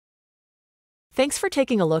Thanks for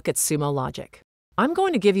taking a look at Sumo Logic. I'm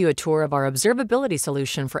going to give you a tour of our observability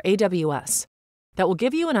solution for AWS that will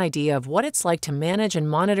give you an idea of what it's like to manage and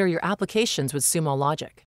monitor your applications with Sumo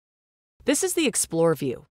Logic. This is the Explore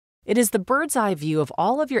view. It is the bird's eye view of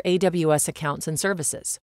all of your AWS accounts and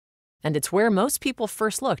services, and it's where most people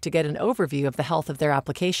first look to get an overview of the health of their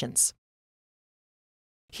applications.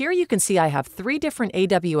 Here you can see I have 3 different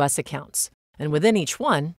AWS accounts, and within each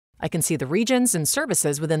one, I can see the regions and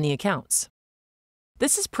services within the accounts.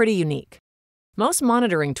 This is pretty unique. Most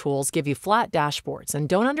monitoring tools give you flat dashboards and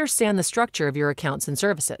don't understand the structure of your accounts and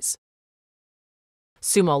services.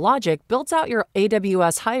 Sumo Logic builds out your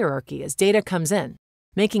AWS hierarchy as data comes in,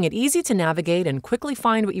 making it easy to navigate and quickly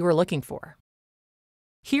find what you are looking for.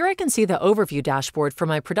 Here I can see the overview dashboard for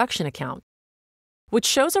my production account, which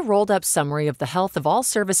shows a rolled-up summary of the health of all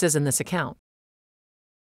services in this account.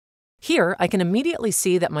 Here I can immediately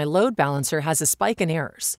see that my load balancer has a spike in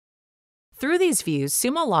errors. Through these views,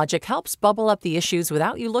 Sumo Logic helps bubble up the issues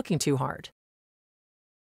without you looking too hard.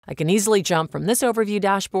 I can easily jump from this overview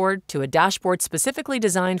dashboard to a dashboard specifically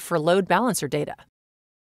designed for load balancer data.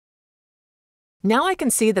 Now I can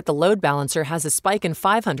see that the load balancer has a spike in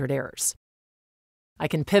 500 errors. I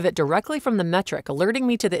can pivot directly from the metric alerting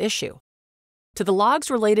me to the issue to the logs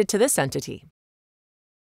related to this entity.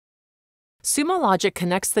 Sumo Logic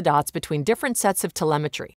connects the dots between different sets of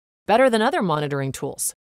telemetry, better than other monitoring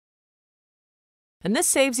tools. And this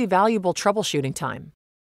saves you valuable troubleshooting time.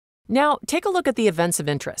 Now, take a look at the events of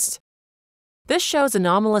interest. This shows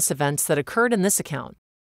anomalous events that occurred in this account.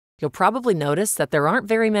 You'll probably notice that there aren't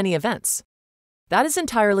very many events. That is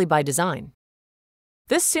entirely by design.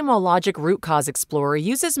 This Sumo Logic Root Cause Explorer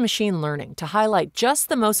uses machine learning to highlight just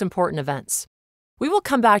the most important events. We will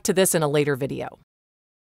come back to this in a later video.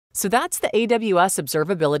 So that's the AWS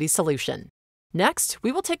Observability solution. Next,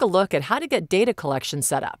 we will take a look at how to get data collection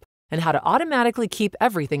set up and how to automatically keep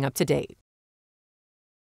everything up to date.